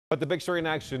But the big story in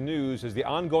Action News is the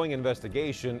ongoing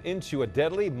investigation into a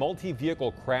deadly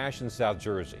multi-vehicle crash in South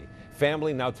Jersey.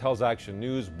 Family now tells Action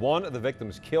News one of the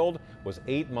victims killed was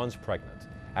 8 months pregnant.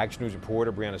 Action News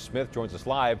reporter Brianna Smith joins us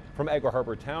live from Egg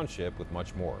Harbor Township with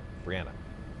much more. Brianna.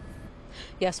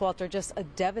 Yes, Walter, just a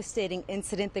devastating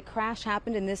incident. The crash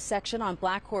happened in this section on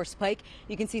Black Horse Pike.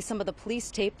 You can see some of the police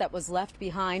tape that was left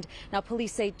behind. Now,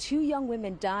 police say 2 young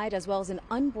women died as well as an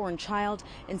unborn child,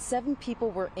 and 7 people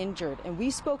were injured. And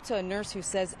we spoke to a nurse who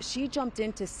says she jumped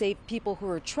in to save people who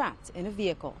were trapped in a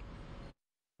vehicle.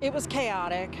 It was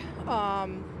chaotic.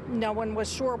 No one was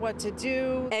sure what to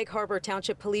do. Egg Harbor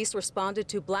Township Police responded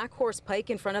to Black Horse Pike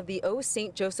in front of the O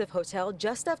St. Joseph Hotel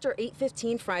just after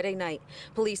 8:15 Friday night.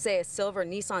 Police say a silver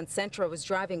Nissan Sentra was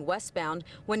driving westbound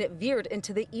when it veered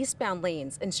into the eastbound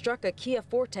lanes and struck a Kia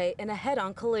Forte in a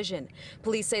head-on collision.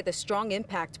 Police say the strong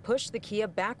impact pushed the Kia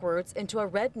backwards into a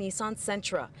red Nissan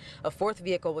Sentra. A 4th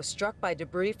vehicle was struck by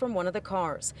debris from one of the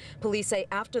cars. Police say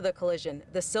after the collision,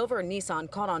 the silver Nissan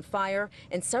caught on fire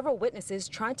and several witnesses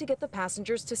tried to get the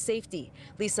passengers to safety.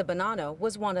 Lisa Bonanno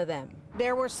was one of them.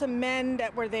 There were some men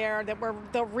that were there that were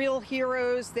the real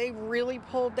heroes. They really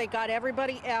pulled, they got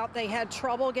everybody out. They had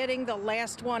trouble getting the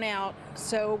last one out.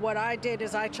 So what I did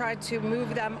is I tried to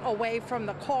move them away from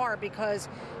the car because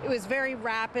it was very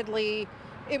rapidly,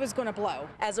 it was going to blow.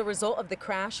 As a result of the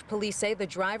crash, police say the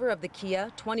driver of the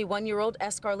Kia, 21-year-old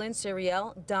Escarlyn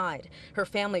Ciriel, died. Her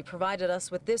family provided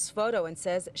us with this photo and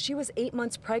says she was 8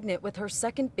 months pregnant with her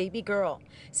second baby girl.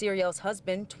 Ciriel's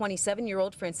husband,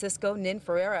 27-year-old Francisco Nin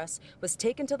Ferreras, was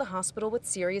taken to the hospital with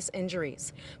serious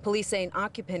injuries. Police say an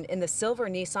occupant in the silver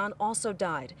Nissan also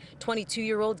died,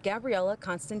 22-year-old Gabriela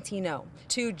Constantino.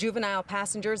 2 juvenile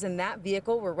passengers in that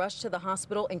vehicle were rushed to the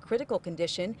hospital in critical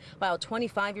condition, while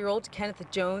 25-year-old Kenneth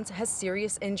Jones has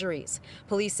serious injuries.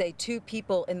 Police say 2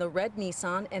 people in the red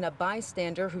Nissan and a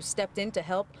bystander who stepped in to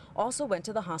help also went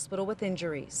to the hospital with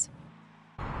injuries.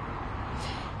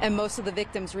 And most of the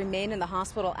victims remain in the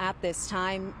hospital at this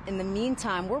time. In the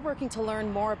meantime, we're working to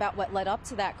learn more about what led up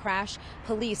to that crash.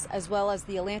 Police, as well as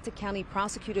the Atlantic County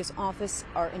Prosecutor's Office,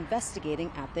 are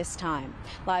investigating at this time.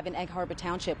 Live in Egg Harbor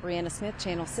Township, Brianna Smith,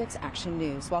 Channel 6 Action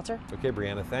News. Walter? Okay,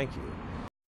 Brianna, thank you.